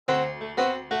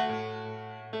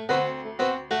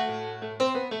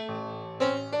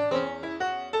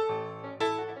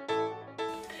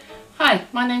Hi,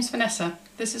 my name's Vanessa.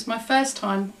 This is my first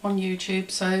time on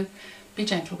YouTube, so be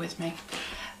gentle with me.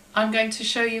 I'm going to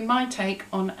show you my take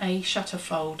on a shutter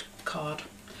fold card.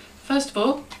 First of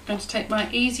all, I'm going to take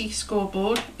my easy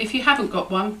scoreboard. If you haven't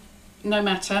got one, no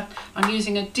matter. I'm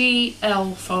using a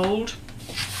DL fold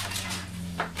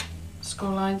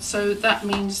score line, so that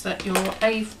means that your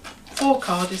A4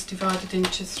 card is divided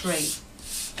into 3.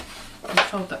 You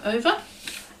fold that over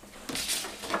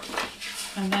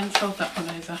and then fold that one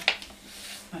over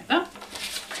like that.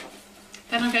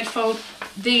 Then I'm going to fold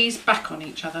these back on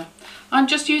each other. I'm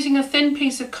just using a thin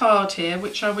piece of card here,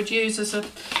 which I would use as a,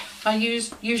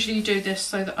 usually do this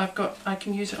so that I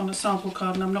can use it on a sample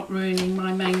card and I'm not ruining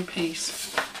my main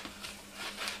piece.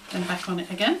 Then back on it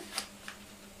again,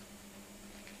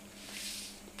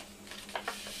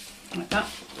 like that,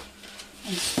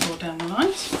 and score down the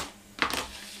lines.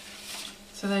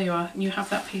 So there you are, and you have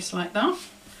that piece like that.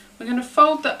 We're going to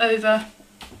fold that over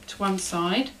to one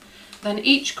side, then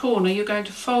each corner you're going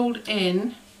to fold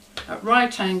in at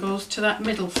right angles to that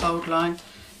middle fold line,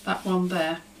 that one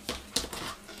there.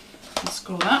 Let's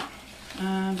score that,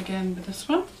 and again with this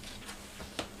one,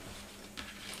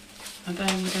 and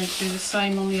then we're going to do the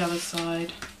same on the other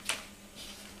side,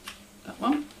 that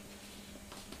one,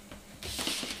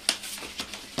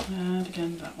 and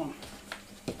again that one.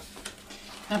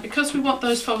 Now because we want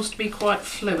those folds to be quite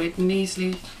fluid and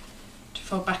easily to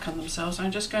fold back on themselves,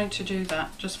 I'm just going to do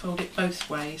that, just fold it both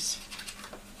ways,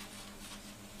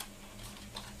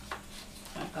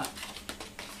 like that.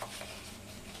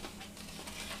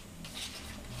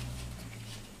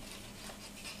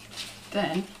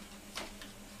 Then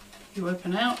you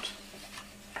open out,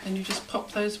 then you just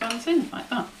pop those ones in like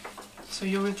that. So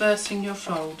you're reversing your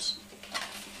folds.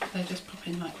 They just pop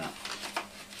in like that.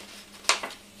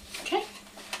 Okay,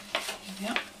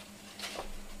 yeah.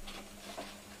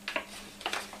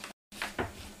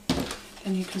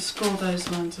 Then you can score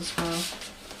those lines as well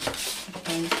with a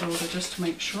bone folder just to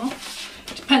make sure.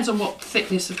 It depends on what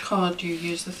thickness of card you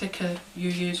use. The thicker you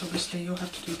use, obviously you'll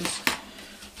have to do this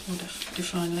more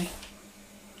definely.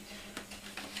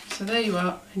 So there you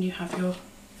are, and you have your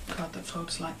card that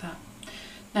folds like that.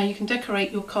 Now you can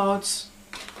decorate your cards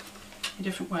in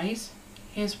different ways.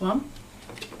 Here's one.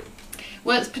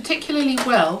 Works particularly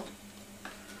well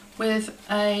with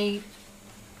a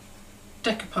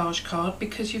decoupage card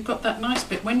because you've got that nice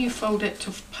bit. When you fold it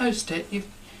to post it,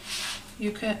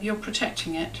 you're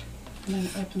protecting it, and then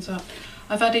it opens up.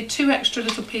 I've added 2 extra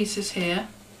little pieces here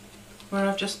where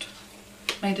I've just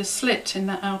made a slit in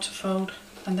that outer fold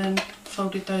and then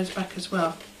folded those back as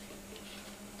well.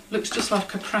 Looks just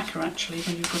like a cracker actually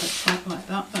when you've got it flat like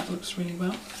that. That looks really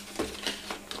well.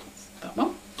 That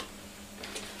one.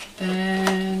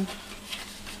 Then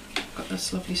I've got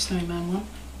this lovely snowman one.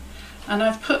 And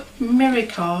I've put mirror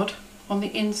card on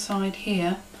the inside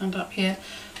here and up here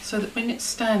so that when it's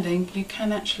standing you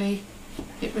can actually,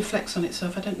 it reflects on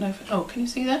itself. I don't know if, oh, can you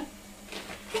see that?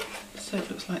 So it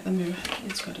looks like the mirror,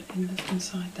 it's got it in the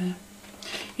inside there.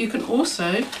 You can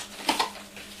also,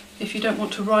 if you don't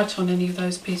want to write on any of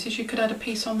those pieces, you could add a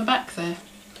piece on the back there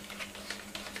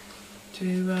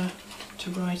to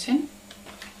write in.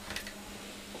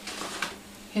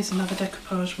 Here's another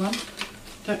decoupage one.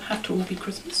 Don't have to all be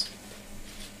Christmas.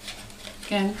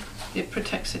 Again, it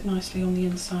protects it nicely on the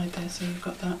inside there, so you've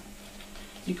got that.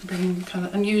 You can bring in the colour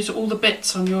and use all the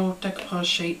bits on your decoupage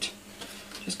sheet.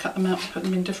 Just cut them out and put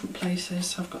them in different places.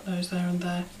 So I've got those there and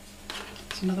there.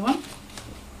 There's another one.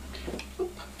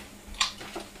 Oop.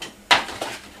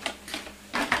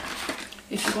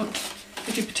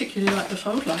 If you particularly like the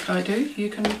fold like I do, you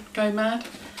can go mad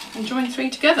and join 3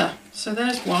 together. So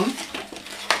there's one.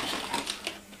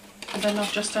 And then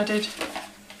I've just added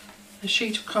a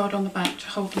sheet of card on the back to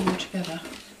hold them all together.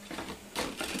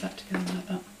 Put that together like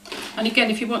that. And again,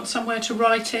 if you want somewhere to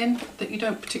write in that you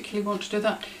don't particularly want to do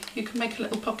that, you can make a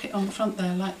little pocket on the front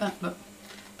there like that. Look,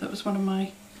 that was one of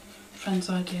my friend's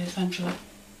ideas, Angela.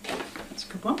 That's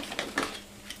a good one.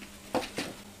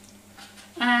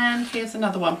 And here's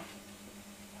another one.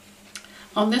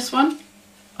 On this one,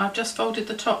 I've just folded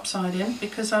the top side in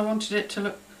because I wanted it to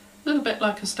look a little bit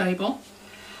like a stable.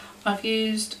 I've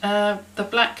used the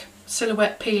black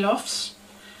silhouette peel-offs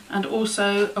and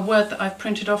also a word that I've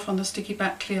printed off on the sticky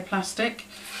back clear plastic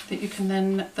that you can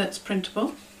then, that's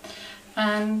printable.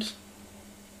 And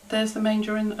there's the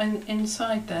manger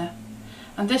inside there.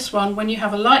 And this one, when you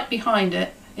have a light behind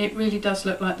it, it really does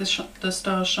look like the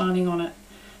stars shining on it.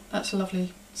 That's a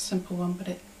lovely simple one, but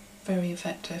it's very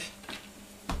effective.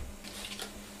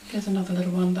 Here's another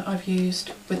little one that I've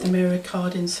used with the mirror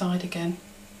card inside again.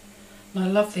 And I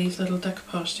love these little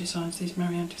decoupage designs, these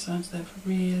Marianne designs, they're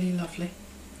really lovely.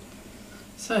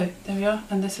 So there we are,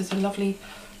 and this is a lovely,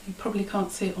 you probably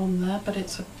can't see it on there, but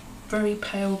it's a very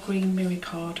pale green mirror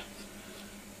card.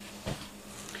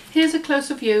 Here's a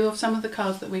closer view of some of the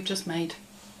cards that we've just made.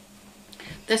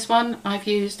 This one I've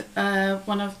used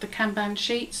one of the Kanban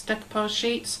sheets, decoupage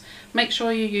sheets. Make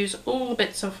sure you use all the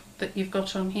bits of that you've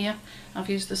got on here. I've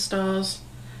used the stars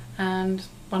and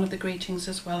one of the greetings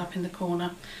as well up in the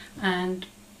corner, and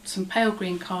some pale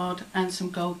green card and some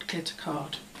gold glitter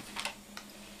card.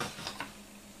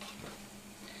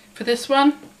 For this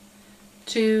one,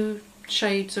 two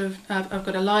shades of, I've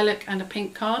got a lilac and a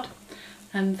pink card,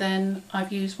 and then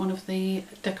I've used one of the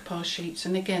decoupage sheets.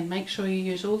 And again, make sure you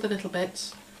use all the little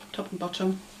bits, top and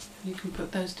bottom. You can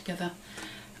put those together.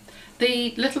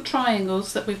 The little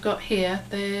triangles that we've got here,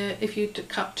 they're, if you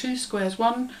cut two squares,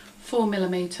 one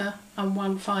 4mm and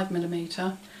one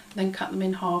 5mm, then cut them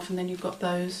in half, and then you've got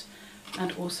those,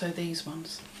 and also these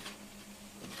ones.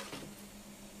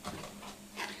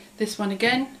 This one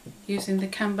again, using the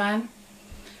Kanban,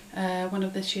 one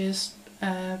of this year's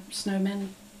snowmen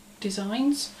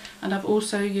designs, and I've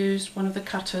also used one of the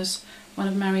cutters, one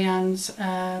of Marianne's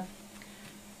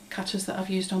cutters that I've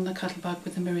used on the Cuttlebug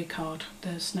with the mirror card,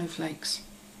 the snowflakes.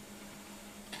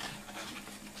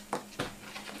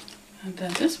 And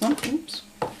then this one, oops,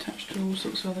 attached to all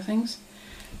sorts of other things.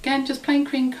 Again, just plain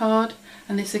cream card,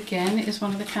 and this again is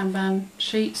one of the Kanban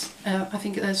sheets. I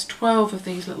think there's 12 of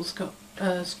these little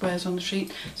squares on the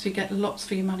sheet, so you get lots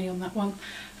for your money on that one.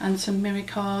 And some mirror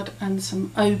card and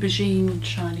some aubergine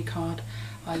shiny card.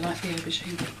 I like the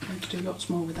aubergine. I'm going to do lots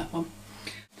more with that one.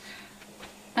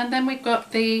 And then we've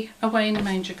got the Away in the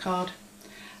Manger card.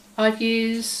 I've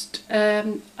used,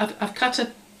 I've cut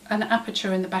an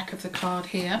aperture in the back of the card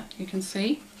here, you can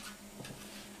see.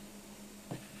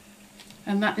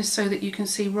 And that is so that you can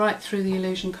see right through the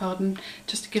illusion card. And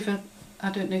just to give a,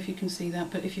 I don't know if you can see that,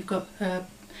 but if you've got,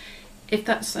 if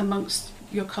that's amongst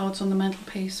your cards on the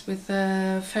mantelpiece with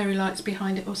fairy lights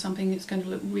behind it or something, it's going to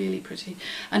look really pretty.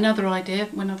 Another idea,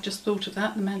 when I've just thought of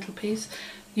that, the mantelpiece,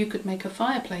 you could make a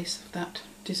fireplace of that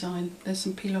design. There's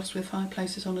some peel-offs with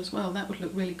fireplaces on as well. That would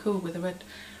look really cool with a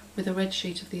red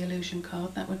sheet of the illusion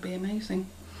card. That would be amazing.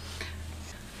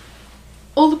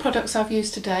 All the products I've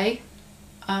used today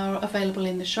are available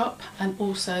in the shop and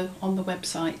also on the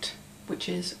website, which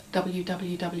is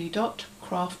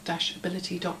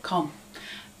www.craft-ability.com.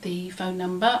 The phone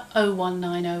number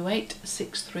 01908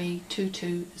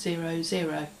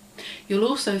 632200. You'll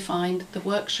also find the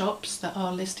workshops that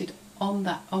are listed on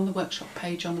the workshop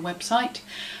page on the website.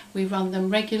 We run them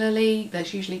regularly.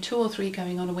 There's usually 2 or 3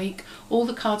 going on a week. All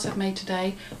the cards I've made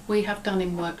today we have done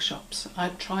in workshops. I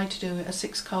try to do a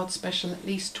 6-card special at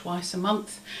least twice a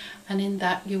month, and in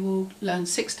that you will learn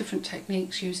 6 different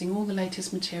techniques using all the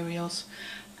latest materials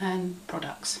and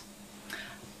products.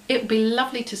 It would be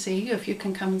lovely to see you if you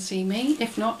can come and see me.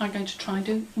 If not, I'm going to try and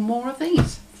do more of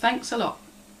these. Thanks a lot.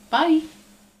 Bye.